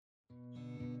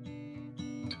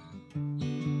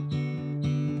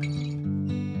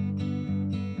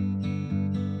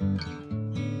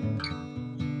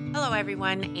Hello,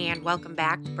 everyone, and welcome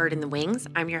back to Bird in the Wings.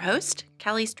 I'm your host,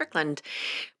 Kelly Strickland.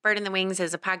 Bird in the Wings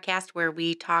is a podcast where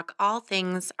we talk all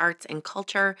things arts and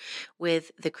culture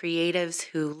with the creatives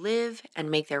who live and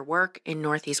make their work in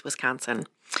Northeast Wisconsin.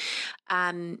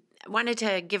 I wanted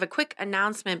to give a quick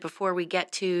announcement before we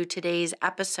get to today's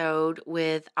episode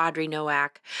with Audrey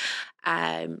Nowak.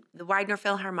 The Widener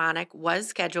Philharmonic was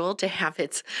scheduled to have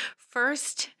its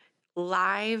first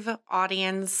live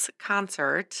audience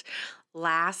concert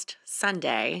last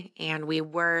Sunday, and we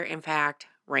were, in fact,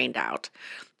 rained out.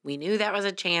 We knew that was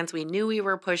a chance. We knew we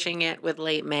were pushing it with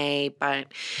late May, but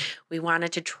we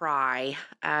wanted to try.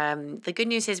 The good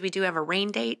news is we do have a rain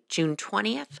date, June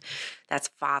 20th. That's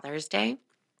Father's Day.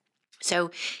 So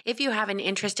if you have an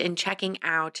interest in checking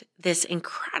out this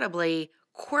incredibly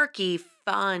quirky,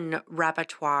 fun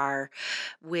repertoire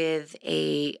with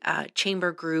a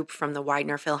chamber group from the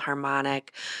Widener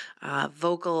Philharmonic,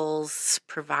 vocals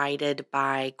provided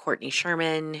by Courtney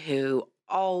Sherman, who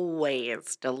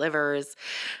always delivers,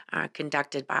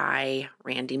 conducted by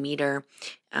Randy Meter.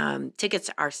 Tickets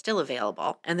are still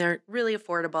available and they're really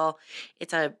affordable.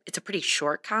 It's a pretty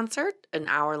short concert, an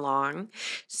hour long.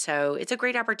 So it's a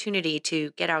great opportunity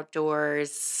to get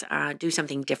outdoors, do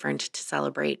something different to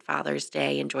celebrate Father's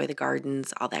Day, enjoy the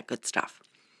gardens, all that good stuff.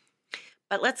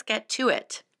 But let's get to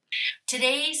it.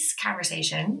 Today's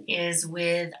conversation is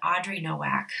with Audrey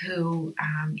Nowak, who,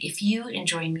 if you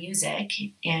enjoy music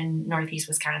in Northeast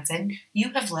Wisconsin,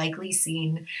 you have likely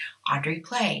seen Audrey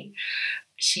play.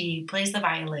 She plays the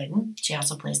violin. She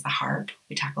also plays the harp.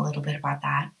 We talk a little bit about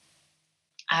that.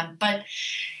 But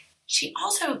she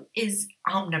also is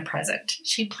omnipresent.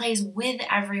 She plays with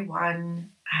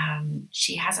everyone.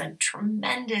 She has a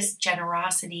tremendous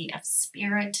generosity of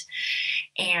spirit.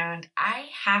 And I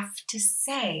have to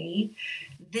say,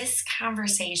 this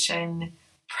conversation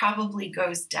probably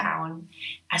goes down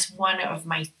as one of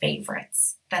my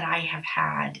favorites that I have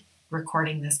had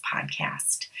recording this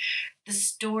podcast. The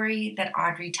story that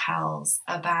Audrey tells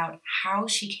about how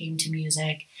she came to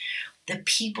music, the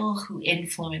people who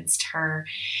influenced her.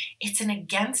 It's an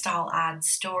against all odds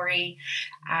story.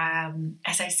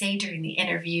 As I say during the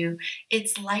interview,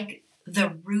 it's like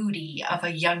the Rudy of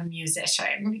a young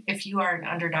musician. If you are an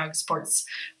Underdog sports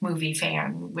movie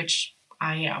fan, which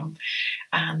I am,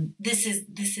 this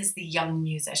is the young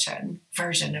musician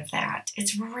version of that.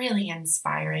 It's really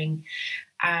inspiring.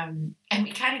 And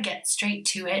we kind of get straight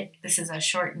to it. This is a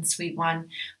short and sweet one,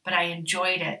 but I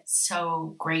enjoyed it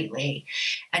so greatly.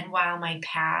 And while my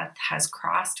path has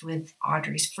crossed with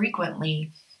Audrey's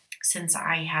frequently since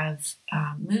I have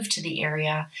moved to the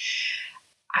area,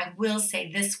 I will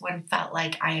say this one felt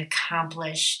like I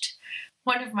accomplished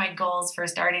one of my goals for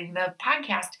starting the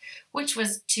podcast, which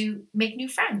was to make new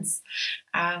friends.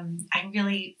 I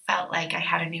really felt like I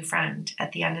had a new friend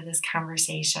at the end of this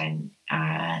conversation.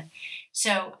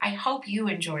 So I hope you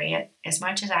enjoy it as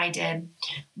much as I did.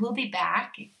 We'll be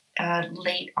back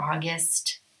late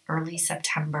August, early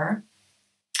September.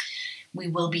 We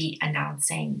will be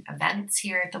announcing events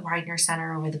here at the Widener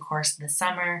Center over the course of the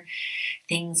summer.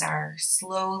 Things are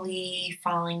slowly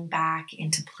falling back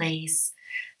into place.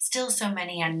 Still so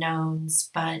many unknowns,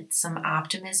 but some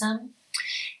optimism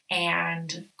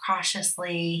and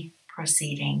cautiously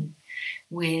proceeding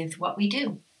with what we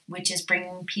do, which is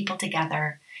bringing people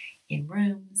together in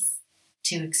rooms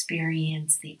to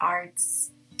experience the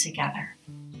arts together.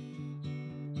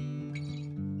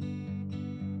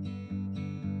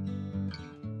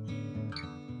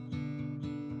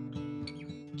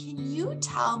 Can you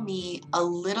tell me a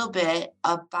little bit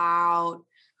about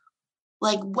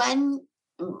when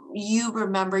you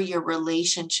remember your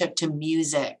relationship to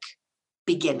music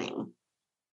beginning?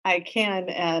 I can,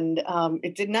 and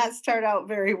it did not start out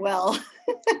very well.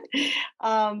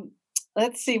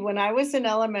 Let's see, when I was in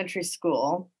elementary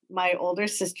school, my older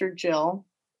sister, Jill,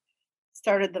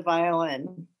 started the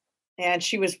violin, and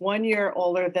she was 1 year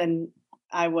older than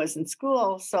I was in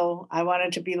school, so I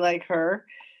wanted to be like her.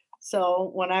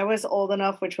 So when I was old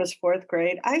enough, which was fourth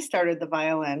grade, I started the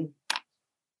violin.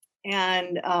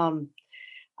 And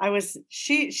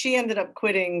she ended up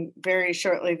quitting very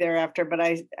shortly thereafter, but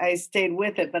I stayed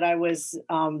with it, but I was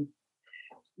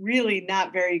really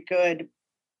not very good.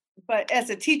 But as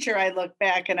a teacher, I look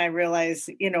back and I realize,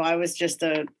 I was just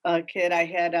a kid. I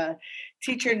had a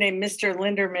teacher named Mr.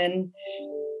 Linderman,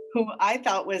 who I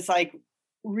thought was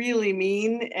really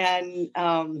mean. And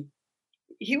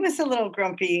he was a little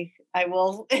grumpy, I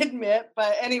will admit.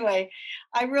 But anyway,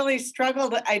 I really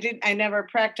struggled. I never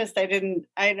practiced. I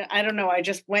don't know. I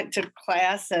just went to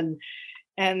class and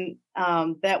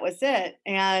that was it.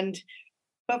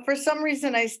 But for some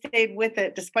reason I stayed with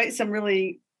it despite some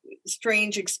really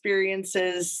strange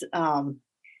experiences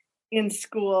in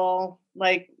school.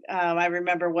 Like I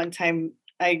remember one time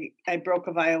I broke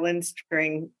a violin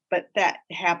string, but that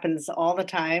happens all the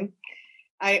time.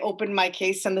 I opened my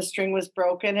case and the string was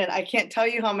broken. And I can't tell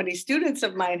you how many students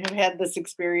of mine have had this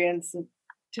experience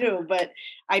too. But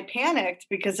I panicked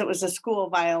because it was a school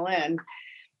violin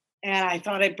and I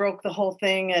thought I broke the whole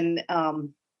thing. And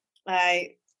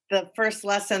the first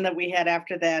lesson that we had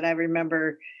after that, I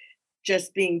remember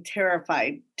just being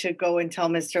terrified to go and tell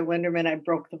Mr. Linderman I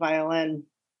broke the violin.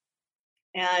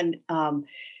 And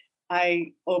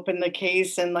I opened the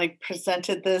case and like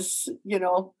presented this,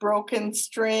 broken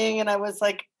string. And I was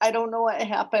like, I don't know what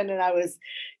happened. And I was,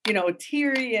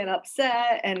 teary and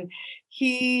upset. And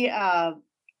he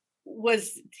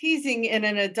was teasing in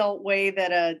an adult way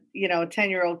that a,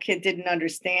 10-year-old kid didn't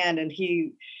understand. And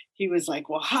he was like,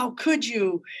 well, how could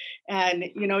you? And,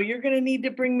 you're going to need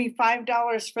to bring me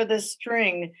 $5 for this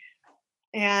string.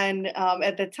 And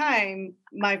at the time,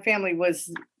 my family was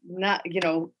not,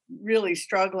 really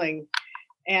struggling.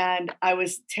 And I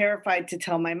was terrified to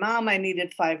tell my mom I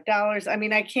needed $5. I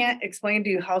mean, I can't explain to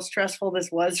you how stressful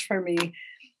this was for me.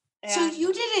 And so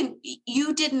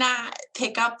you did not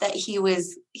pick up that he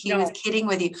was kidding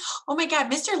with you. Oh my God,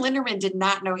 Mr. Linderman did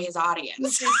not know his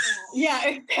audience. Yeah,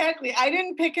 exactly. I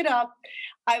didn't pick it up.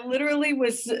 I literally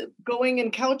was going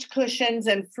in couch cushions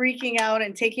and freaking out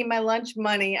and taking my lunch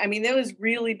money. I mean, it was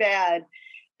really bad.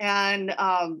 And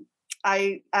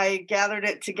I gathered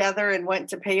it together and went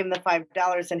to pay him the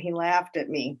 $5 and he laughed at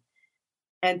me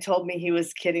and told me he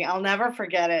was kidding. I'll never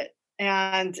forget it.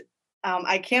 And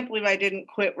I can't believe I didn't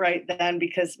quit right then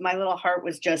because my little heart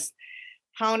was just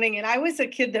pounding. And I was a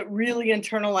kid that really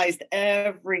internalized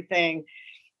everything.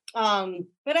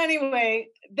 But anyway,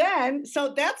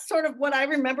 so that's sort of what I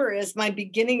remember is my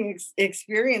beginning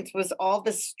experience was all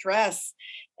the stress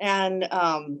and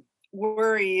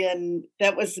worry. And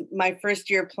that was my first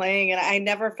year playing. And I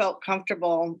never felt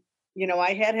comfortable.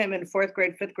 I had him in 4th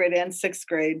grade, 5th grade, and 6th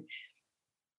grade.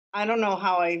 I don't know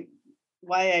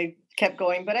why I kept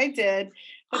going, but I did.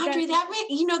 But Audrey,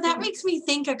 that makes me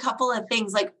think a couple of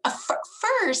things. Like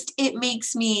first, it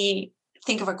makes me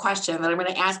think of a question that I'm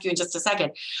going to ask you in just a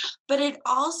second. But it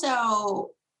also,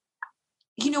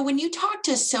 when you talk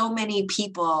to so many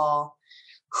people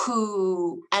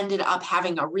who ended up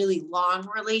having a really long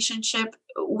relationship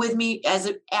with me as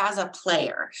a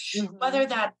player, mm-hmm. whether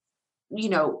that,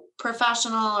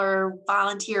 professional or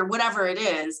volunteer, whatever it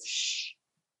is,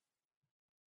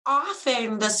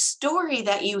 often the story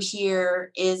that you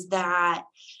hear is that,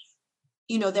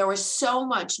 there was so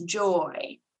much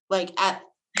joy, like at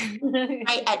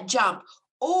jump,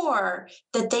 or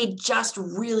that they just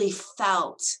really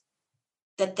felt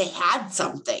that they had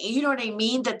something, you know what I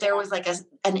mean? That there was like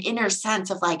an inner sense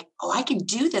of like, oh, I can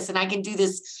do this and I can do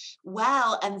this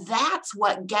well. And that's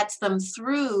what gets them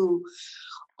through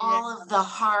all of the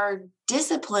hard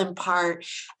discipline part.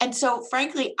 And so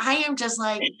frankly, I am just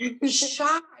like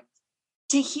shocked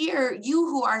to hear you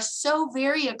who are so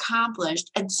very accomplished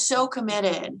and so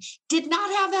committed did not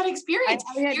have that experience.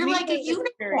 You're like a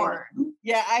unicorn.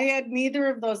 Yeah, I had neither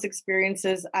of those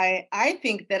experiences. I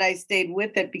think that I stayed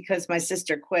with it because my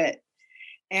sister quit.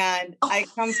 And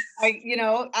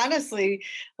honestly,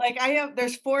 like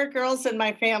there's 4 girls in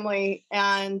my family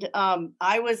and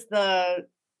I was the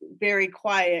very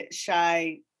quiet,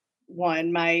 shy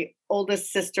one. My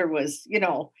oldest sister was,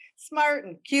 smart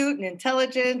and cute and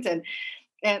intelligent and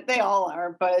they all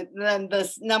are, but then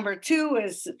this number 2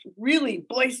 is really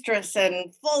boisterous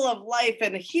and full of life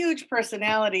and a huge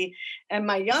personality. And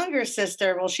my younger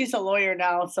sister, well, she's a lawyer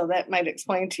now, so that might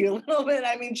explain to you a little bit.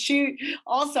 I mean, she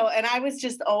also, and I was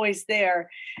just always there.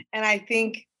 And I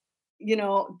think,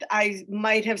 I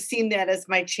might have seen that as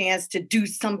my chance to do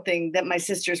something that my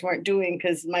sisters weren't doing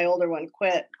because my older one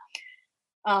quit.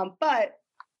 But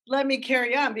let me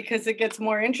carry on because it gets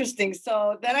more interesting.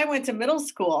 So then I went to middle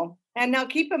school. And now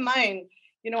keep in mind,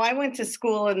 I went to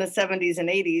school in the 70s and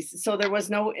 80s. So there was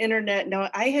no internet. No,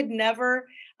 I had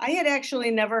actually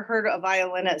never heard a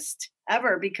violinist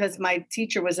ever because my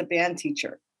teacher was a band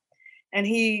teacher. And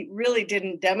he really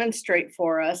didn't demonstrate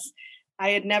for us.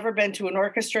 I had never been to an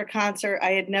orchestra concert.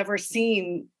 I had never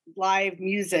seen live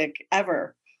music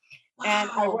ever. Wow. And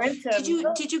I went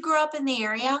to... Did you grow up in the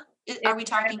area? Are we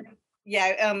talking?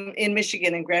 Yeah, in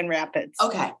Michigan, in Grand Rapids.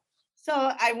 Okay. So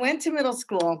I went to middle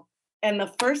school. And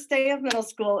the first day of middle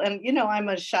school, and I'm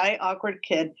a shy, awkward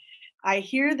kid, I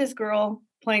hear this girl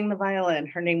playing the violin.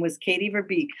 Her name was Katie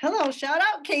Verbeek. Hello, shout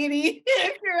out, Katie,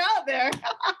 if you're out there.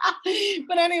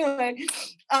 But anyway,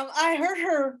 I heard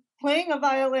her playing a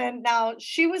violin. Now,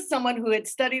 she was someone who had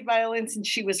studied violin since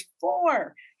she was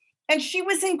 4. And she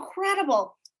was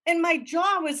incredible. And my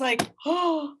jaw was like,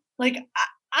 oh, like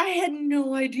I had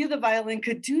no idea the violin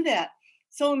could do that.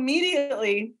 So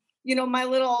immediately, my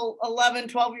little 11,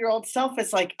 12-year-old self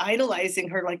is like idolizing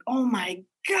her, like, oh my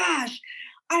gosh,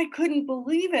 I couldn't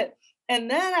believe it.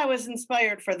 And then I was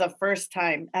inspired for the first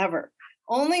time ever.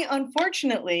 Only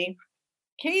unfortunately,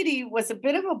 Katie was a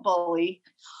bit of a bully,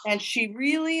 and she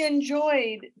really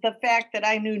enjoyed the fact that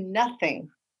I knew nothing.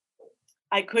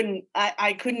 I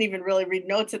couldn't even really read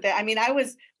notes at that. I mean, I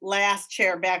was last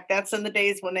chair back. That's in the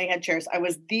days when they had chairs. I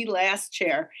was the last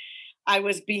chair. I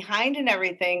was behind and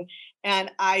everything.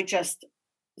 And I just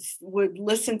would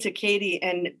listen to Katie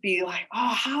and be like,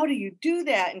 oh, how do you do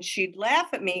that? And she'd laugh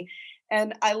at me.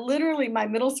 And I literally, my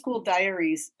middle school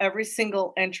diaries, every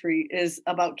single entry is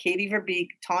about Katie Verbeek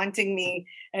taunting me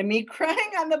and me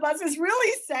crying on the bus. It's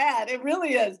really sad. It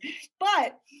really is.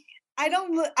 But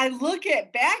I look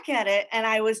back at it and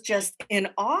I was just in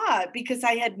awe because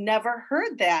I had never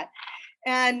heard that.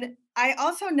 And I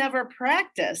also never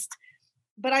practiced,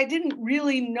 but I didn't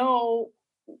really know.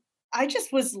 I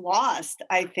just was lost,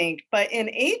 I think. But in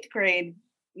 8th grade,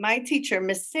 my teacher,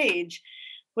 Miss Sage,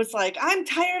 was like, I'm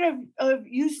tired of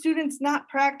you students not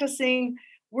practicing.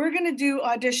 We're going to do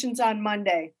auditions on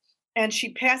Monday. And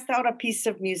she passed out a piece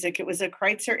of music. It was a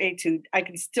Kreutzer Etude. I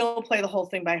can still play the whole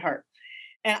thing by heart.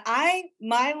 And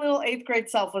my little 8th grade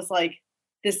self was like,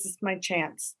 this is my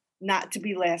chance not to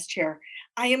be last chair.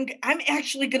 I'm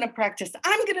actually going to practice.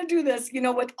 I'm going to do this,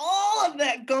 with all of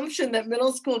that gumption that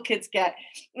middle school kids get.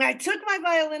 And I took my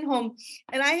violin home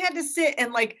and I had to sit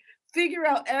and like figure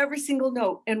out every single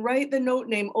note and write the note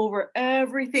name over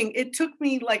everything. It took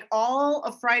me like all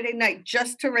a Friday night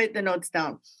just to write the notes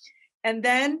down. And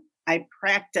then I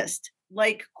practiced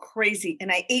like crazy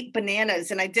and I ate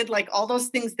bananas and I did like all those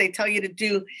things they tell you to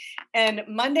do. And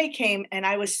Monday came and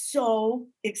I was so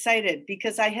excited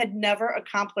because I had never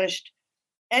accomplished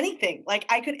anything. Like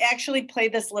I could actually play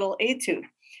this little etude.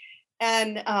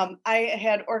 And I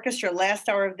had orchestra last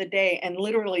hour of the day, and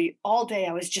literally all day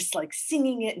I was just like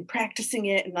singing it and practicing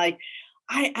it, and like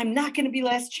I'm not going to be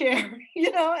last chair,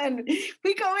 And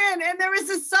we go in, and there was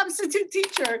a substitute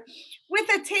teacher with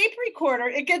a tape recorder.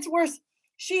 It gets worse.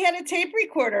 She had a tape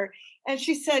recorder, and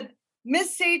she said,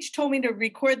 Miss Sage told me to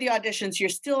record the auditions. You're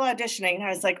still auditioning. And I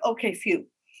was like, okay, phew.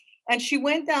 And she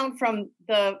went down from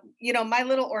my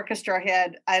little orchestra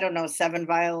had, I don't know, 7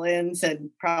 violins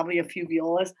and probably a few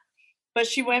violas. But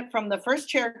she went from the first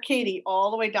chair, Katie,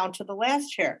 all the way down to the last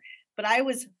chair. But I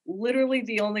was literally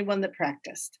the only one that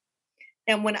practiced.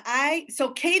 And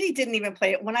so Katie didn't even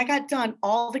play it. When I got done,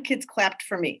 all the kids clapped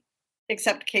for me,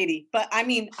 except Katie. But I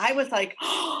mean, I was like,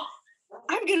 oh,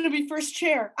 I'm going to be first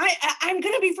chair. I'm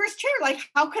going to be first chair. Like,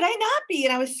 how could I not be?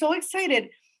 And I was so excited.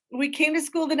 We came to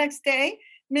school the next day.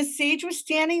 Miss Sage was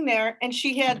standing there and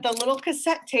she had the little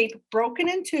cassette tape broken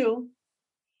in 2.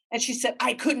 And she said,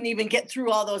 I couldn't even get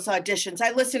through all those auditions.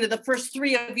 I listened to the first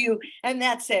 3 of you, and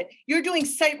that's it. You're doing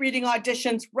sight reading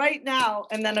auditions right now.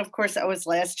 And then, of course, I was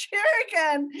last chair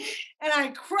again. And I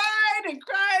cried and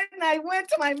cried. And I went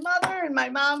to my mother and my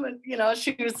mom, and,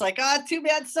 she was like, oh, too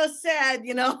bad, so sad,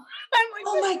 I'm like,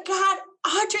 oh my God,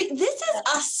 Audrey, this is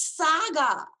a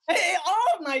saga.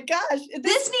 Oh my gosh.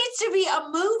 This needs to be a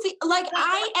movie. Like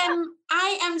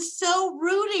I am so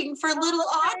rooting for little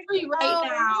Audrey right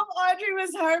now. Audrey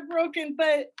was heartbroken,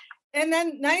 and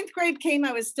then 9th grade came,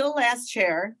 I was still last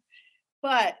chair.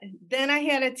 But then I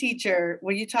had a teacher,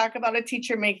 when you talk about a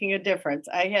teacher making a difference,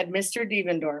 I had Mr.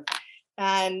 Devendorf,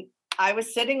 and I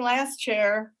was sitting last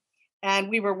chair, and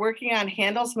we were working on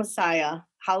Handel's Messiah,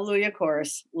 Hallelujah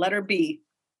Chorus, letter B.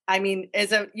 I mean,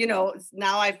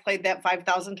 now I've played that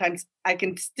 5,000 times. I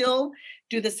can still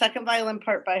do the second violin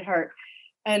part by heart.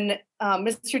 And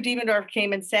Mr. Devendorf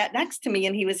came and sat next to me,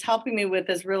 and he was helping me with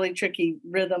this really tricky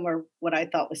rhythm, or what I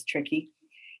thought was tricky.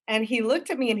 And he looked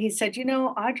at me and he said,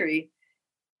 Audrey,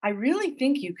 I really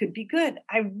think you could be good.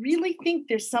 I really think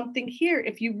there's something here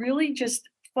if you really just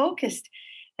focused.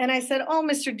 And I said, oh,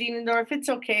 Mr. Devendorf, it's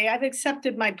okay. I've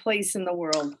accepted my place in the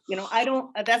world.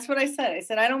 That's what I said. I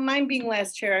said, I don't mind being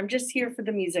last chair. I'm just here for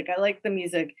the music. I like the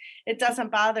music. It doesn't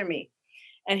bother me.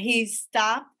 And he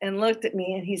stopped and looked at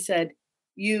me and he said,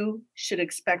 you should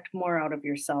expect more out of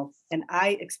yourself. And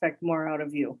I expect more out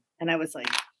of you. And I was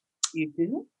like, you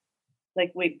do?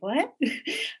 Like, wait, what?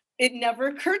 It never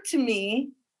occurred to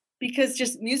me because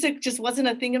music just wasn't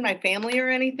a thing in my family or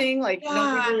anything. Like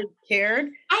nobody really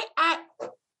cared. I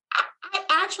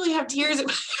actually have tears in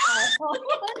my eyes.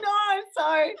 No, I'm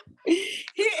sorry. Moved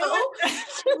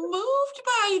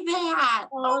by that.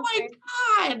 Oh my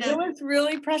God. It was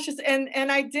really precious.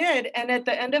 And I did. And at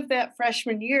the end of that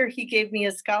freshman year, he gave me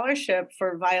a scholarship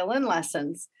for violin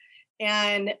lessons.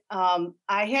 And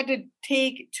I had to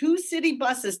take 2 city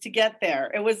buses to get there.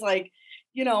 It was like,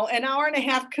 an hour and a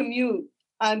half commute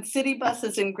on city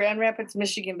buses in Grand Rapids,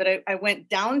 Michigan. But I went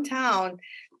downtown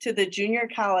to the junior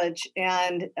college,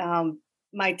 and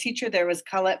my teacher there was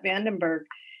Colette Vandenberg.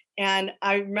 And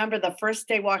I remember the first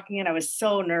day walking in, I was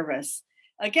so nervous.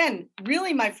 Again,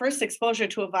 really my first exposure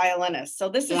to a violinist. So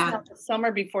this is not the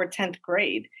summer before 10th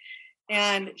grade.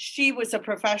 And she was a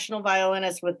professional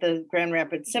violinist with the Grand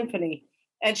Rapids Symphony.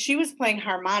 And she was playing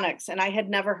harmonics. And I had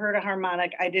never heard a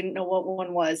harmonic. I didn't know what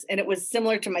one was. And it was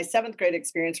similar to my 7th grade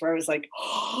experience where I was like,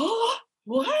 oh,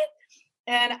 what?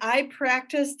 And I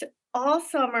practiced all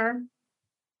summer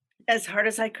as hard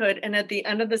as I could. And at the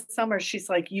end of the summer, she's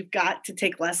like, you've got to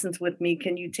take lessons with me.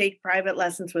 Can you take private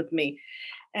lessons with me?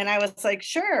 And I was like,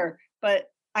 sure. But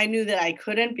I knew that I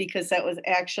couldn't, because that was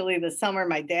actually the summer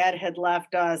my dad had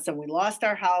left us and we lost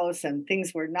our house and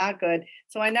things were not good.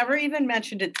 So I never even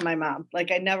mentioned it to my mom.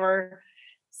 Like, I never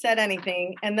said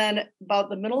anything. And then about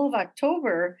the middle of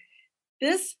October,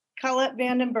 this Colette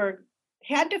Vandenberg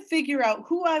had to figure out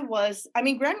who I was. I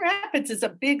mean, Grand Rapids is a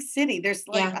big city. There's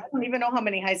I don't even know how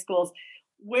many high schools.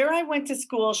 Where I went to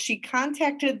school, she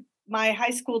contacted my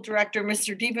high school director,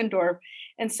 Mr. Devendorf,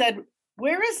 and said,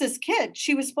 where is this kid?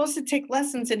 She was supposed to take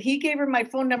lessons, and he gave her my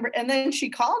phone number. And then she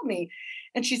called me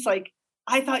and she's like,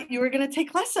 I thought you were going to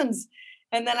take lessons.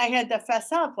 And then I had to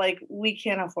fess up, like, we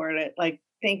can't afford it. Like,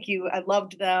 thank you. I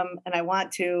loved them and I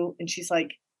want to. And she's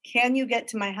like, can you get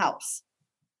to my house?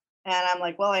 And I'm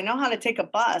like, well, I know how to take a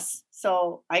bus,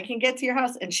 so I can get to your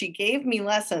house. And she gave me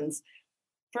lessons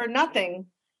for nothing.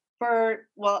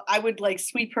 I would like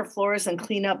sweep her floors and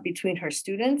clean up between her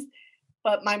students.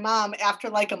 But my mom,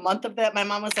 after like a month of that, my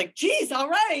mom was like, geez, all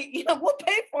right, we'll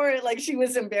pay for it. Like, she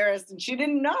was embarrassed and she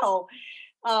didn't know.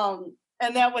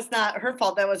 And that was not her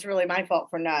fault. That was really my fault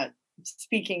for not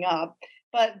speaking up.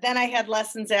 But then I had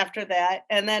lessons after that.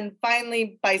 And then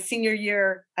finally, by senior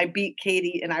year, I beat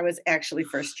Katie and I was actually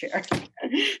first chair. So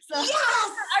Yes!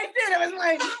 I did. It was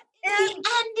my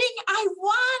ending I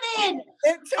wanted.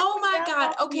 Oh my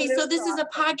God. Okay, so this is a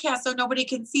podcast, so nobody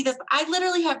can see this. I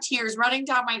literally have tears running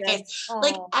down my face.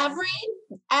 Like,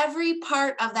 every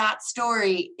part of that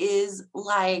story is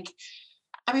like,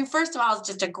 I mean, first of all, it's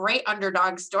just a great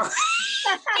underdog story.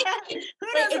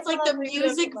 It's like the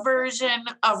music version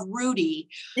of Rudy.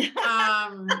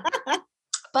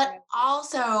 But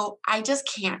also, I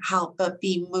just can't help but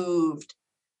be moved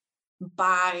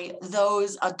by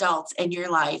those adults in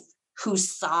your life who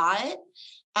saw it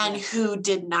and who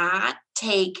did not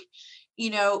take,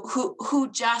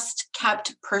 who just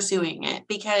kept pursuing it.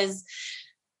 Because,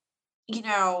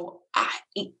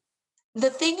 the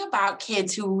thing about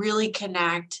kids who really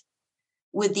connect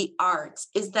with the arts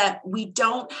is that we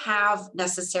don't have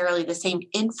necessarily the same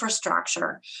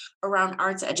infrastructure around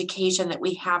arts education that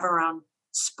we have around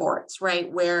sports, right?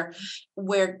 Where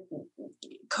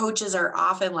coaches are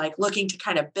often like looking to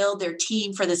kind of build their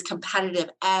team for this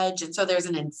competitive edge. And so there's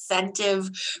an incentive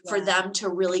for them to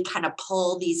really kind of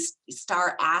pull these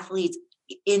star athletes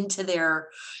into their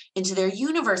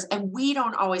universe. And we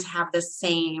don't always have the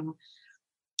same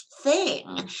thing.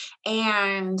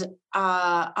 And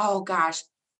oh gosh,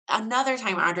 another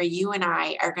time, Audrey, you and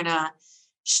I are gonna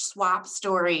swap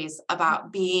stories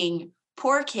about being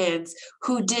poor kids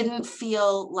who didn't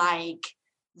feel like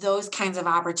those kinds of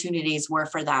opportunities were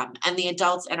for them, and the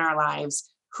adults in our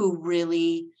lives who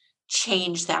really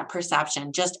changed that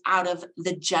perception just out of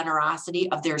the generosity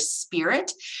of their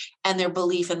spirit and their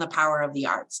belief in the power of the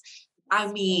arts.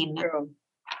 I mean,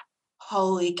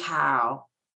 holy cow,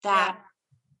 that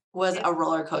was a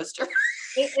roller coaster.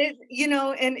 It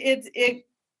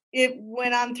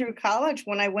went on through college.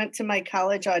 When I went to my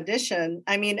college audition,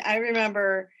 I mean, I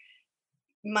remember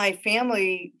my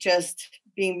family just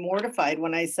being mortified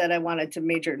when I said I wanted to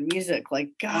major in music.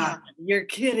 Like, God, you're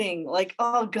kidding. Like,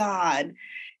 oh God.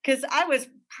 Because I was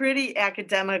pretty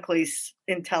academically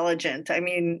intelligent. I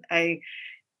mean,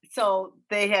 so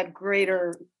they had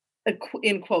greater,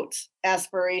 in quotes,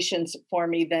 aspirations for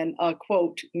me than a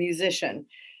quote musician.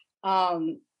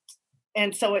 And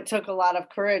so it took a lot of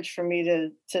courage for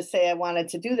me to say I wanted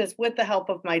to do this with the help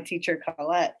of my teacher,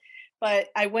 Colette. But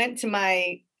I went to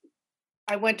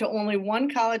only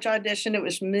one college audition. It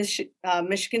was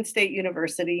Michigan State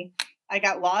University. I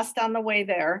got lost on the way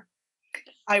there.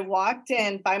 I walked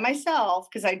in by myself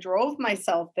because I drove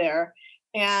myself there.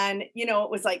 And, it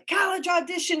was like college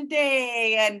audition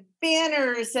day and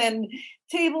banners and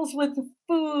tables with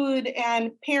food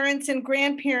and parents and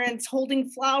grandparents holding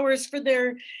flowers for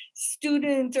their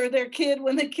student or their kid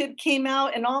when the kid came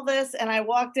out and all this. And I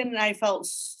walked in and I felt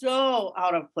so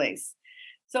out of place.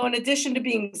 So in addition to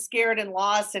being scared and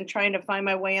lost and trying to find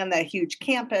my way on that huge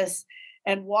campus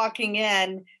and walking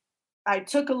in, I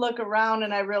took a look around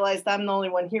and I realized I'm the only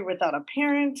one here without a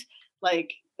parent.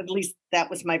 Like, at least that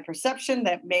was my perception.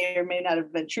 That may or may not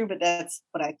have been true, but that's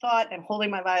what I thought. And holding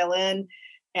my violin,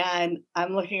 and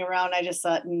I'm looking around, I just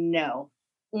thought, no,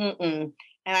 mm-mm.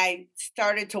 And I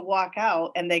started to walk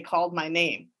out, and they called my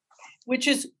name, which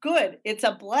is good. It's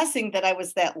a blessing that I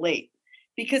was that late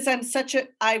because I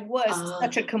was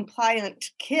such a compliant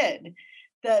kid.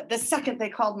 The second they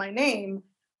called my name,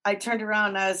 I turned around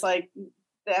and I was like,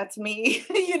 that's me,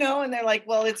 and they're like,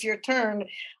 well, it's your turn.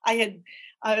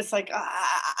 I was like,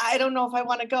 I don't know if I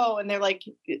want to go. And they're like,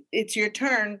 it's your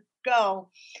turn, go.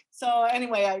 So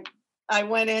anyway, I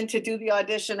went in to do the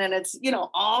audition, and it's,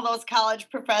 all those college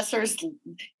professors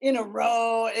in a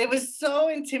row. It was so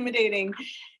intimidating.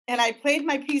 And I played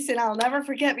my piece, and I'll never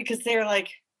forget because they're like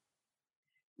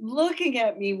looking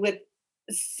at me with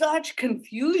such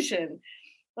confusion.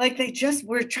 Like they just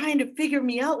were trying to figure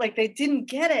me out, like they didn't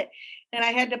get it. And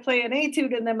I had to play an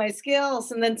etude and then my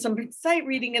scales and then some sight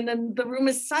reading. And then the room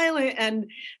is silent.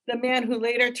 And the man who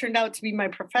later turned out to be my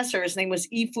professor, his name was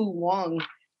Yifu Wong,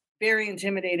 very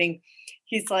intimidating.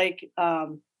 He's like,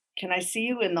 can I see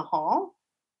you in the hall?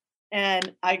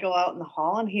 And I go out in the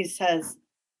hall and he says,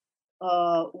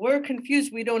 we're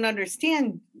confused. We don't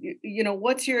understand,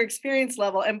 what's your experience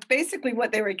level? And basically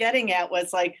what they were getting at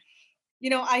was like,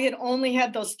 I had only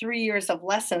had those 3 years of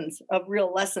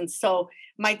real lessons. So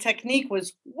my technique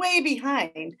was way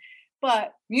behind,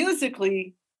 but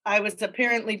musically, I was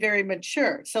apparently very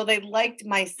mature. So they liked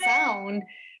my sound,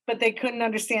 but they couldn't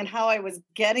understand how I was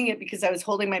getting it because I was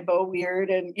holding my bow weird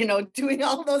and, doing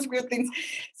all those weird things.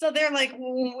 So they're like,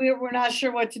 we're not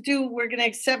sure what to do. We're going to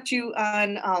accept you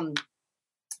on,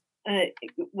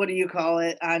 what do you call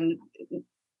it? On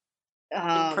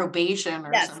probation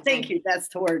or yes, something. thank you. That's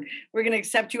the word. We're going to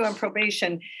accept you on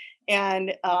probation.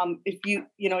 And if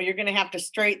you're going to have to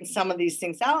straighten some of these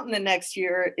things out in the next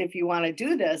year if you want to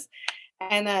do this.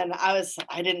 And then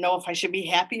I didn't know if I should be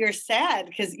happy or sad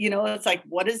because, it's like,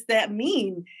 what does that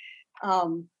mean?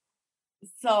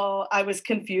 So I was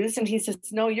confused and he says,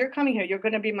 no, you're coming here. You're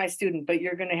going to be my student, but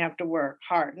you're going to have to work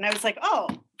hard. And I was like, oh,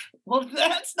 well,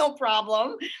 that's no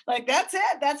problem. Like, that's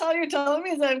it. That's all you're telling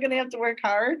me is that I'm going to have to work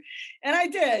hard. And I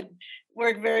did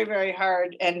work very, very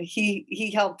hard. And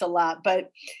he helped a lot. But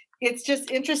it's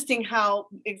just interesting how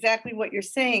exactly what you're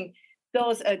saying,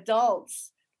 those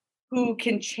adults who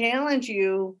can challenge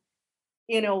you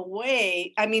in a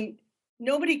way, I mean,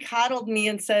 nobody coddled me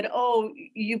and said, oh,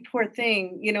 you poor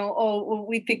thing, well,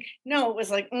 we think, no, it was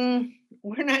like,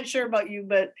 we're not sure about you,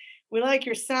 but we like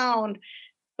your sound,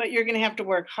 but you're going to have to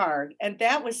work hard. And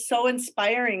that was so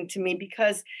inspiring to me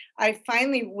because I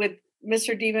finally, with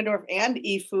Mr. Devendorf and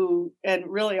Yifu and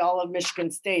really all of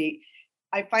Michigan State,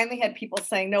 I finally had people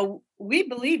saying, no, we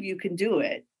believe you can do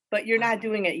it, but you're not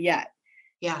doing it yet.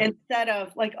 Yeah. Instead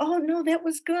of like, oh, no, that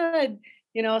was good.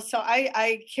 So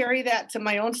I carry that to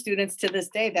my own students to this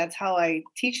day. That's how I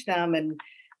teach them. And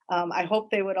I hope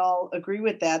they would all agree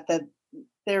with that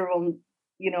there will,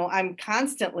 I'm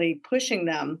constantly pushing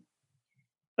them,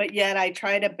 but yet I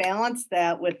try to balance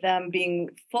that with them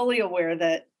being fully aware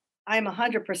that I'm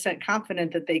 100%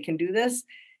 confident that they can do this.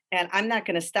 And I'm not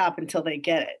going to stop until they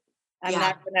get it. I'm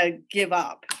not going to give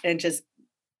up and just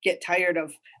get tired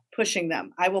of pushing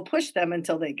them. I will push them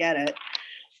until they get it.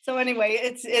 So anyway,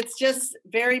 it's just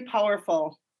very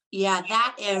powerful. Yeah,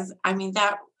 that is,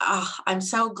 I'm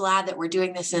so glad that we're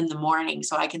doing this in the morning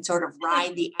so I can sort of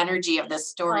ride the energy of this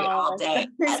story all day.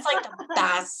 That's like the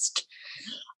best.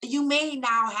 You may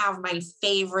now have my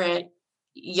favorite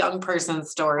young person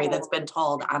story that's been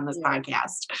told on this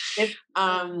podcast.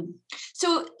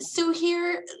 So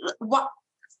here,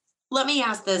 let me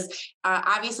ask this.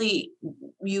 Obviously,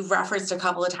 you've referenced a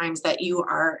couple of times that you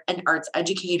are an arts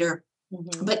educator.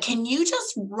 Mm-hmm. But can you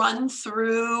just run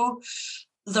through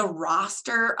the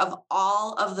roster of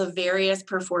all of the various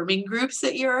performing groups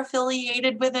that you're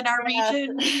affiliated with in our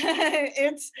region?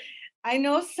 I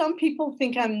know some people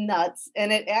think I'm nuts,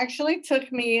 and it actually took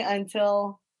me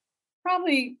until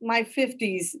probably my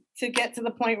 50s to get to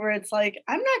the point where it's like,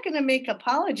 I'm not going to make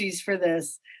apologies for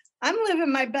this. I'm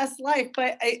living my best life.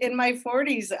 But in my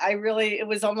 40s, it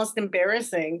was almost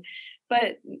embarrassing.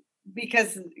 But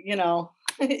because,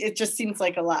 it just seems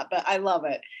like a lot, but I love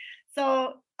it.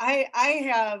 So I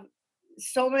have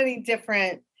so many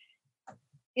different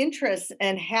interests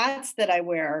and hats that I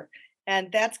wear.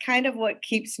 And that's kind of what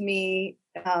keeps me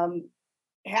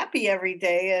happy every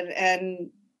day and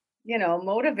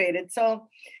motivated. So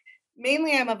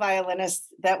mainly I'm a violinist.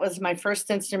 That was my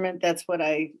first instrument. That's what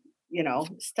I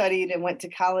studied and went to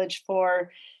college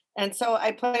for. And so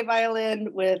I play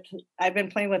violin I've been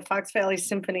playing with Fox Valley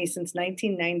Symphony since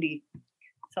 1990.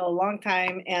 So a long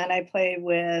time. And I played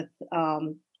with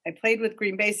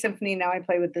Green Bay Symphony. Now I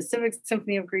play with the Civic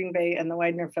Symphony of Green Bay and the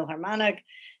Widener Philharmonic,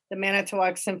 the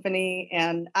Manitowoc Symphony,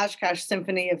 and Oshkosh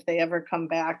Symphony if they ever come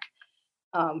back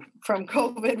from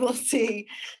COVID, we'll see.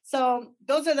 So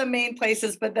those are the main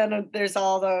places, but then there's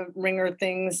all the ringer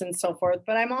things and so forth.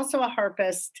 But I'm also a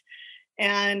harpist,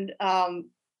 and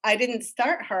I didn't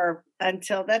start harp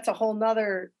until that's a whole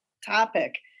nother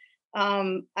topic.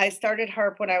 I started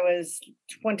harp when I was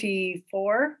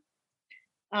 24.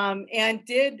 And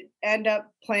did end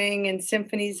up playing in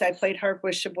symphonies. I played harp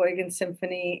with Sheboygan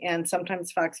Symphony and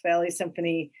sometimes Fox Valley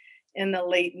Symphony in the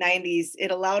late 90s.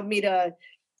 It allowed me to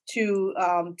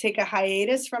take a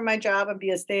hiatus from my job and be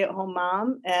a stay-at-home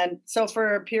mom. And so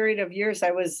for a period of years,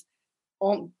 I was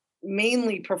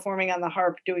mainly performing on the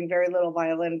harp, doing very little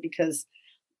violin because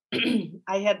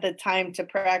I had the time to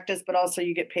practice, but also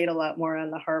you get paid a lot more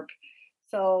on the harp.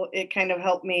 So it kind of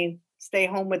helped me stay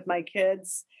home with my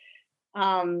kids.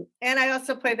 And I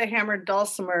also play the hammered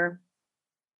dulcimer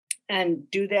and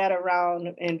do that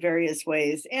around in various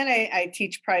ways. And I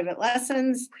teach private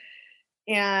lessons.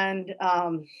 And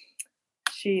I'm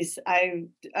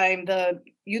the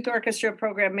youth orchestra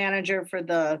program manager for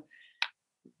the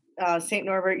St.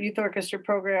 Norbert Youth Orchestra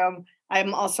program.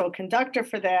 I'm also a conductor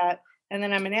for that. And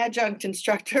then I'm an adjunct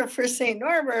instructor for St.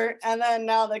 Norbert. And then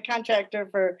now the contractor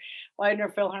for Widener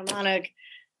Philharmonic.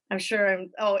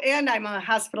 And I'm a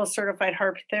hospital certified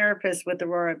harp therapist with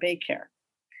Aurora Baycare.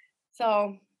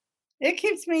 So it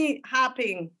keeps me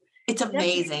hopping. It's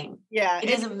amazing. Yeah. It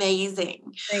is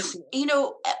amazing. Thank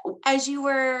you. As you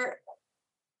were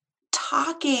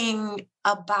talking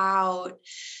about,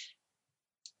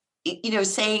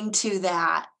 saying to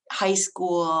that high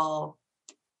school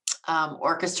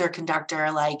orchestra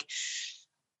conductor, like,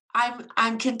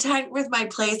 I'm content with my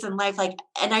place in life. Like,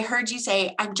 and I heard you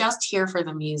say, I'm just here for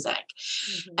the music.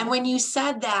 Mm-hmm. And when you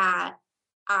said that,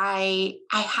 I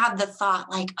had the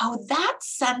thought like, oh, that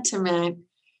sentiment.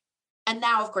 And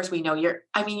now, of course, we know you're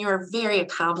a very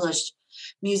accomplished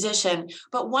musician.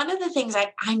 But one of the things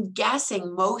I'm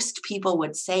guessing most people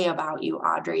would say about you,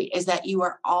 Audrey, is that you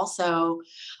are also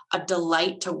a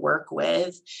delight to work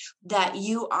with, that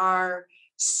you are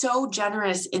so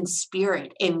generous in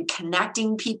spirit, in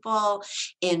connecting people,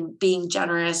 in being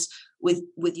generous with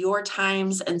your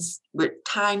times and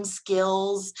time,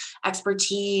 skills,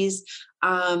 expertise.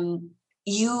 I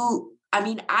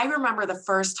remember the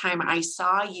first time I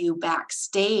saw you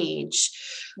backstage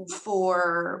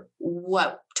for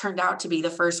what turned out to be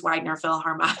the first Widener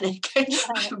Philharmonic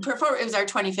performance. It was our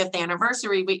 25th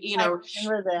anniversary, but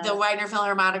the Widener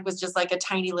Philharmonic was just like a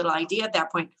tiny little idea at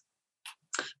that point.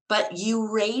 But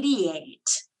you radiate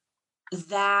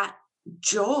that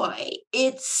joy.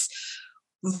 It's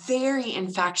very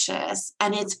infectious,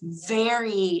 and it's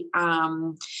very,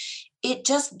 it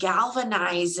just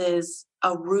galvanizes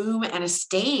a room and a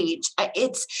stage.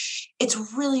 It's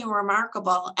really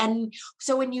remarkable. And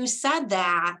so when you said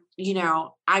that,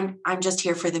 I'm just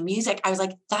here for the music, I was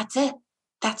like, that's it.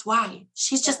 That's why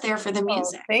she's just there for the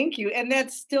music. Oh, thank you. And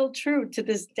that's still true to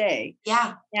this day.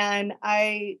 Yeah. And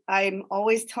I'm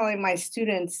always telling my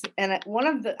students, and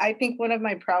I think one of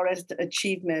my proudest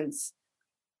achievements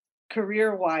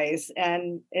career-wise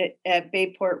and at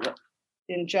Bayport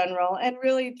in general, and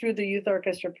really through the youth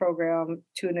orchestra program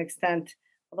to an extent,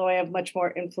 although I have much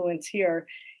more influence here,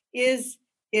 is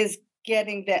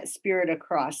getting that spirit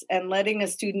across and letting a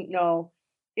student know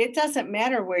it doesn't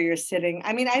matter where you're sitting.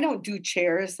 I mean, I don't do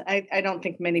chairs. I don't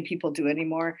think many people do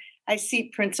anymore. I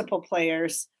seat principal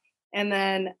players, and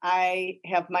then I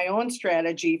have my own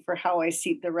strategy for how I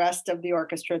seat the rest of the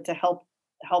orchestra to help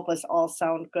us all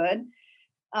sound good.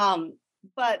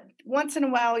 But once in a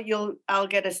while, I'll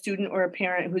get a student or a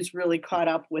parent who's really caught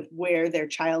up with where their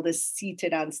child is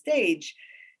seated on stage.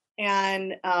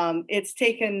 And it's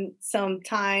taken some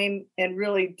time and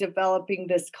really developing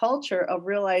this culture of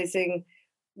realizing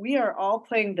we are all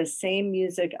playing the same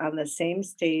music on the same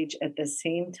stage at the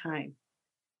same time.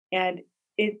 And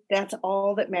that's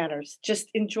all that matters. Just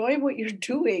enjoy what you're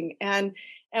doing and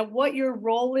what your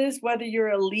role is, whether you're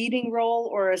a leading role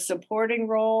or a supporting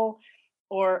role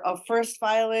or a first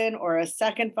violin or a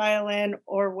second violin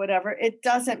or whatever. It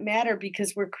doesn't matter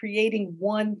because we're creating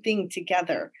one thing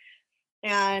together.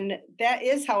 And that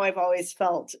is how I've always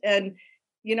felt. And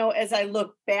as I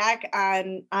look back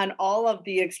on all of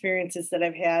the experiences that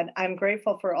I've had, I'm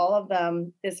grateful for all of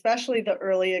them, especially the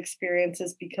early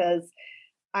experiences, because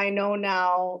I know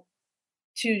now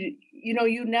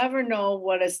you never know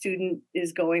what a student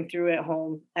is going through at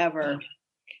home ever.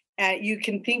 And you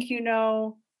can think you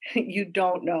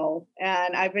don't know.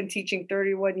 And I've been teaching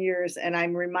 31 years and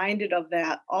I'm reminded of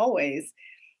that always,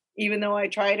 even though I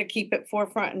try to keep it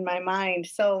forefront in my mind.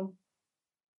 So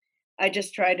I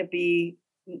just try to be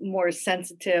more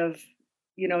sensitive,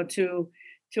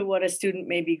 to what a student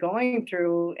may be going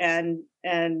through and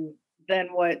then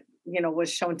what,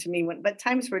 was shown to me but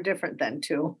times were different then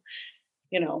too.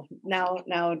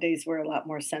 Nowadays we're a lot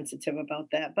more sensitive about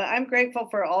that. But I'm grateful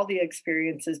for all the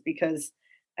experiences because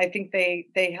I think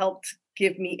they helped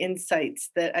give me insights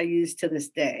that I use to this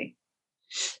day.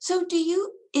 So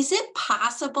is it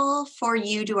possible for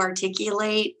you to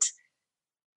articulate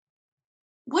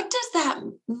what does that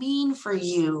mean for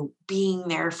you being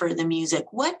there for the music?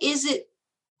 What is it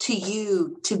to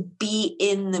you to be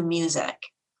in the music?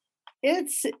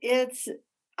 It's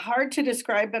hard to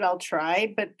describe, but I'll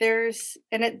try. But this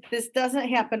doesn't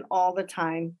happen all the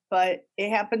time, but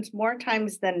it happens more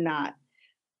times than not.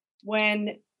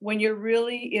 When you're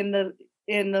really in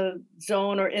the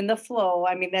zone or in the flow,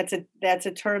 I mean that's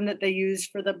a term that they use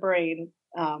for the brain.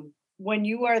 When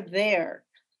you are there,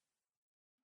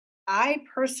 I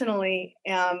personally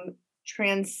am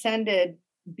transcended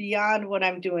beyond what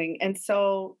I'm doing. And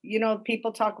so,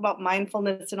 people talk about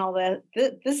mindfulness and all that.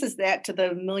 This is that to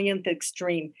the millionth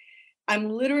extreme. I'm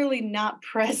literally not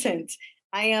present.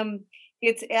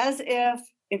 It's as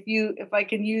if I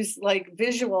can use like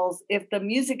visuals, if the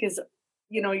music is,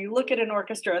 you look at an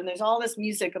orchestra and there's all this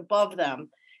music above them.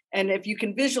 And if you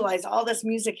can visualize all this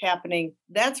music happening,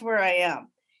 that's where I am.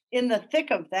 In the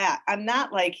thick of that, I'm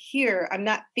not like here. I'm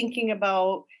not thinking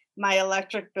about my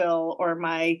electric bill or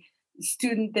my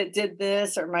student that did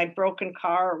this or my broken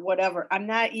car or whatever. I'm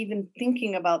not even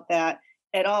thinking about that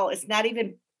at all. It's not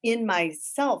even in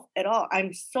myself at all.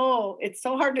 It's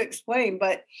so hard to explain,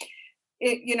 but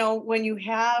when you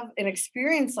have an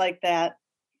experience like that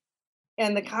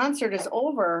and the concert is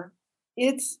over,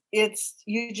 it's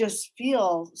you just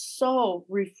feel so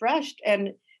refreshed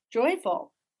and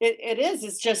joyful. It is.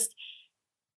 It's just,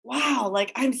 wow,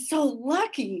 like I'm so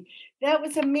lucky. That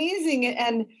was amazing.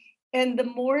 And the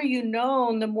more you know,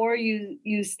 and the more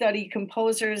you study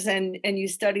composers and you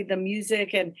study the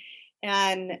music and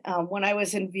when I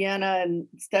was in Vienna and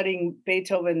studying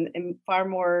Beethoven and far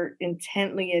more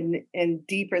intently and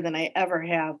deeper than I ever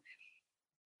have,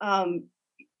 I'm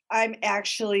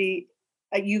actually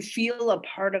you feel a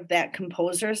part of that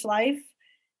composer's life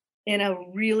in a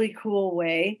really cool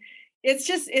way.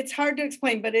 It's hard to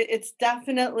explain, but it's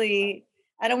definitely,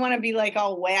 I don't want to be like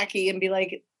all wacky and be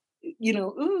like,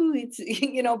 ooh, it's,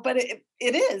 but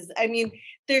it is. I mean,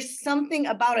 there's something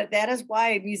about it. That is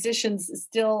why musicians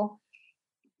still,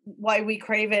 why we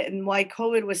crave it and why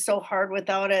COVID was so hard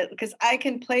without it, because I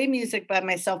can play music by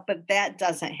myself, but that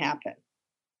doesn't happen.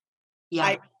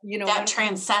 Yeah. That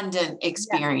transcendent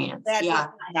experience. That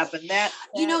doesn't happen. That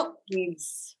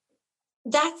needs.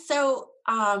 That's so,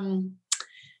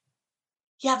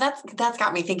 that's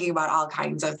got me thinking about all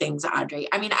kinds of things, Audrey.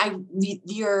 I mean,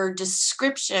 your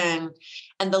description,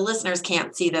 and the listeners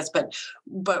can't see this, but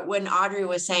when Audrey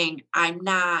was saying, I'm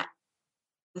not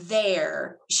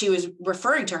there, she was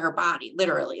referring to her body,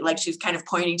 literally, like she was kind of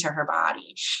pointing to her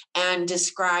body and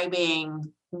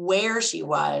describing where she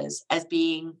was as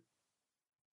being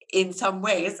in some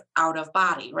ways out of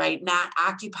body, right? Not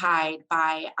occupied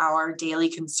by our daily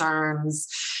concerns,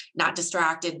 not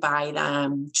distracted by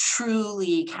them,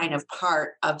 truly kind of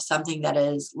part of something that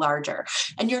is larger.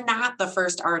 And you're not the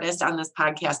first artist on this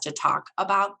podcast to talk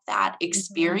about that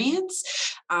experience.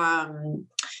 Mm-hmm.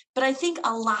 But I think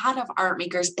a lot of art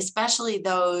makers, especially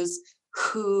those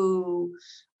who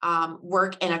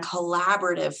work in a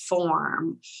collaborative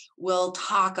form, will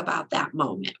talk about that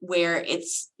moment where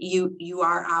it's you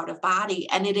are out of body.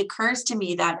 And it occurs to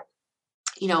me that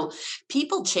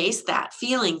people chase that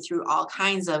feeling through all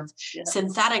kinds of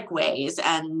synthetic ways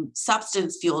and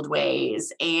substance fueled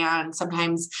ways, and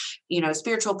sometimes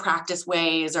spiritual practice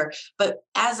ways, but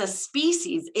as a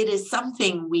species it is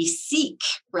something we seek,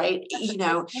 right?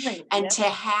 And to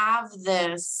have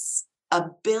this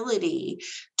ability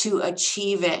to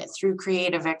achieve it through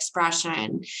creative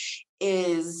expression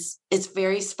it's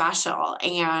very special.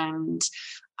 And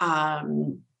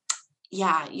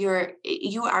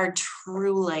you are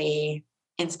truly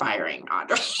inspiring,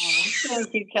 Audrey.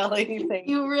 Thank you, Kelly.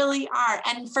 You really are.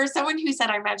 And for someone who said,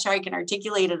 I'm not sure I can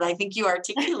articulate it, I think you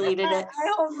articulated it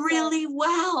really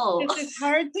well. It's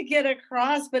hard to get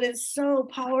across, but it's so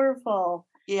powerful.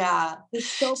 Yeah. It's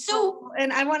so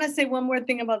and I want to say one more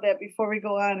thing about that before we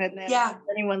go on. And then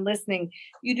anyone listening,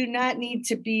 you do not need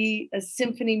to be a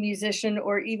symphony musician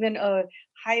or even a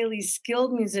highly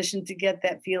skilled musician to get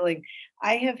that feeling.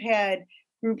 I have had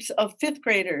groups of fifth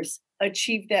graders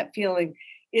achieve that feeling.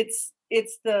 It's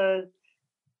the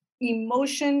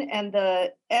emotion and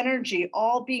the energy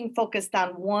all being focused on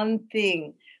one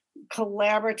thing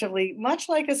collaboratively, much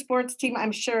like a sports team.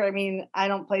 I'm sure. I mean, I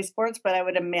don't play sports, but I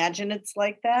would imagine it's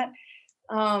like that.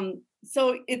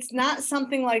 So it's not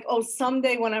something like, oh,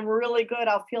 someday when I'm really good,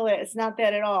 I'll feel it. It's not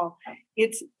that at all.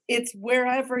 It's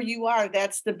wherever you are.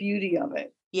 That's the beauty of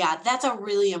it. Yeah, that's a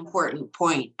really important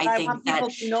point. I think want people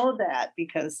to know that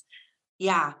because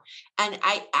yeah. And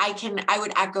I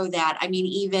would echo that. I mean,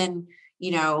 even,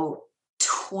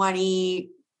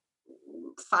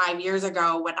 25 years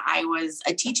ago when I was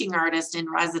a teaching artist in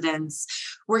residence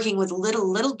working with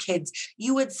little kids,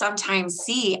 you would sometimes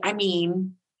see, I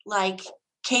mean, like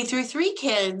K through 3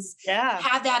 kids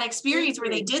had that experience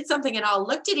where they did something and all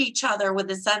looked at each other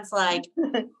with a sense like,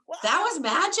 that was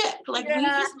magic. Like we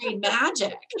just made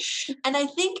magic. And I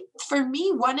think for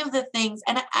me, one of the things,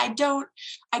 and I don't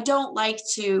like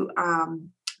to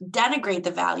denigrate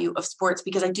the value of sports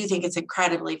because I do think it's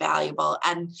incredibly valuable.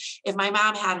 And if my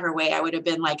mom had her way, I would have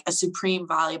been like a supreme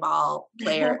volleyball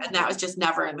player, and that was just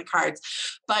never in the cards.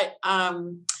 But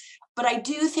I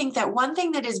do think that one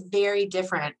thing that is very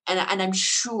different, and I'm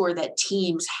sure that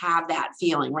teams have that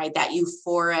feeling, right? That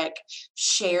euphoric,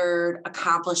 shared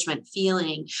accomplishment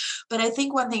feeling. But I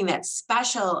think one thing that's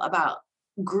special about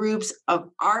groups of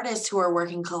artists who are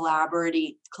working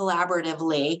collaboratively,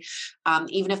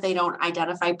 even if they don't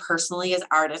identify personally as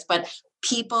artists, but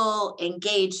people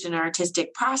engaged in an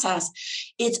artistic process,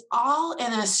 it's all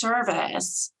in a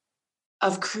service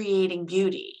of creating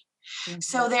beauty. Mm-hmm.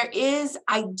 So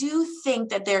I do think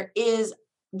that there is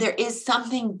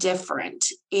something different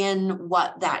in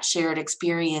what that shared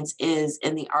experience is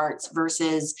in the arts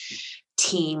versus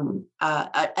team,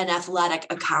 an athletic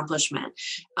accomplishment,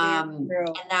 and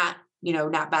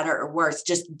not better or worse,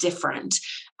 just different.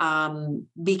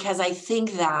 Because I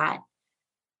think that,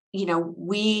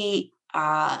 we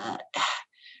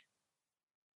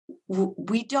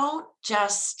don't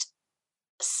just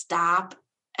stop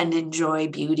and enjoy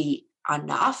beauty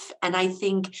enough. And I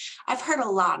think I've heard a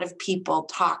lot of people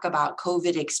talk about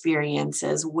COVID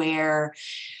experiences where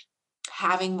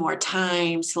having more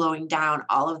time, slowing down,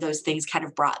 all of those things kind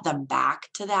of brought them back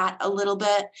to that a little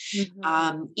bit.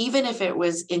 Mm-hmm. Even if it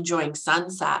was enjoying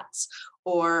sunsets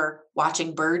or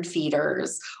watching bird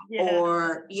feeders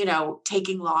or,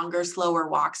 taking longer, slower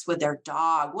walks with their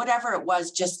dog, whatever it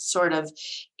was, just sort of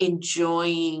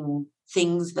enjoying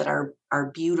things that are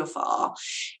beautiful.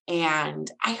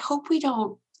 And I hope we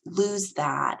don't lose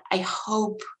that. I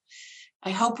hope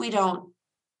we don't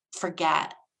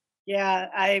forget. Yeah,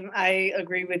 I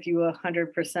agree with you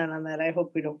 100% on that. I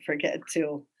hope we don't forget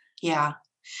too. Yeah.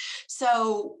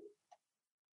 So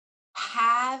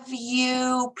have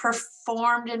you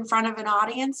performed in front of an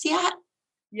audience yet?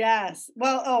 Yes.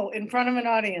 Well, in front of an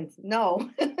audience. No.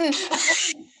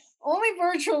 Only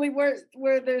virtually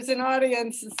where there's an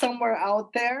audience somewhere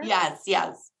out there. Yes.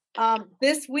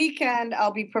 This weekend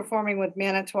I'll be performing with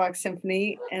Manitowoc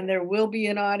Symphony, and there will be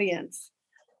an audience.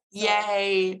 So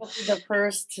yay!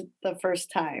 The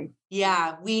first time.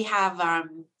 Yeah, we have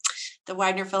the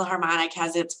Widener Philharmonic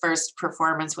has its first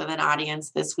performance with an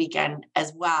audience this weekend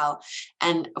as well,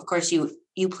 and of course you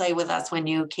play with us when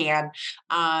you can,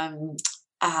 and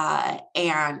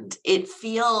it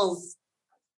feels.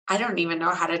 I don't even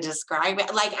know how to describe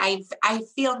it. Like I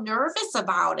feel nervous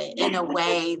about it in a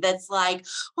way that's like,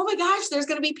 oh my gosh, there's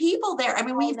going to be people there. I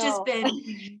mean, we've just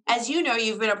been, as you know,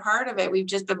 you've been a part of it. We've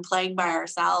just been playing by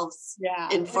ourselves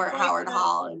in Fort Howard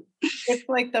Hall. It's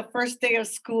like the first day of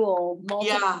school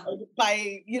multiplied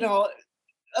by,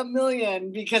 a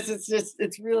million because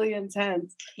it's really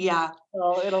intense. Yeah.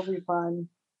 So it'll be fun.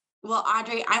 Well,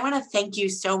 Audrey, I want to thank you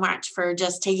so much for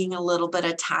just taking a little bit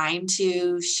of time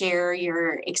to share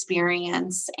your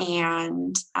experience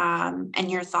and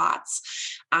your thoughts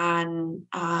on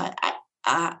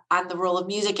the role of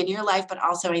music in your life, but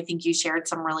also I think you shared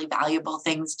some really valuable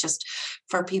things just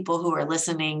for people who are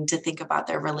listening to think about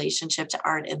their relationship to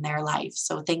art in their life.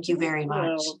 So thank you very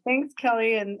much. Thanks,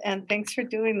 Kelly, and thanks for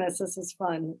doing this. This is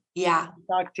fun. Yeah.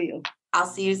 Talk to you. I'll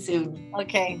see you soon.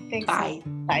 Okay. Thanks. Bye.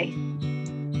 Bye.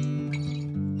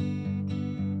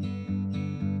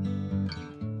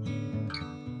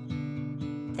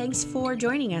 Thanks for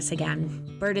joining us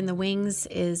again. Bird in the Wings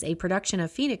is a production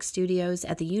of Phoenix Studios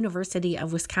at the University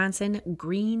of Wisconsin,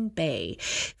 Green Bay.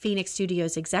 Phoenix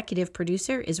Studios executive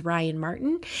producer is Ryan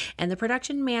Martin, and the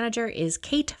production manager is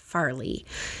Kate Farley.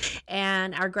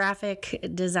 And our graphic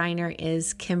designer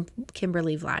is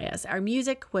Kimberly Vlayas. Our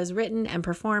music was written and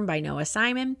performed by Noah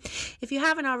Simon. If you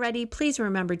haven't already, please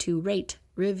remember to rate,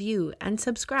 review, and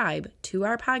subscribe to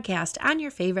our podcast on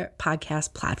your favorite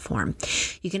podcast platform.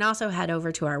 You can also head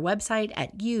over to our website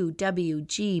at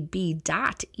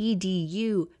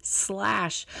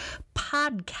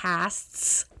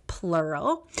uwgb.edu/podcasts,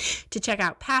 plural, to check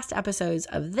out past episodes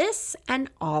of this and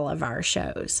all of our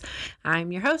shows.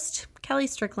 I'm your host, Kelly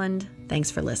Strickland. Thanks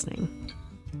for listening.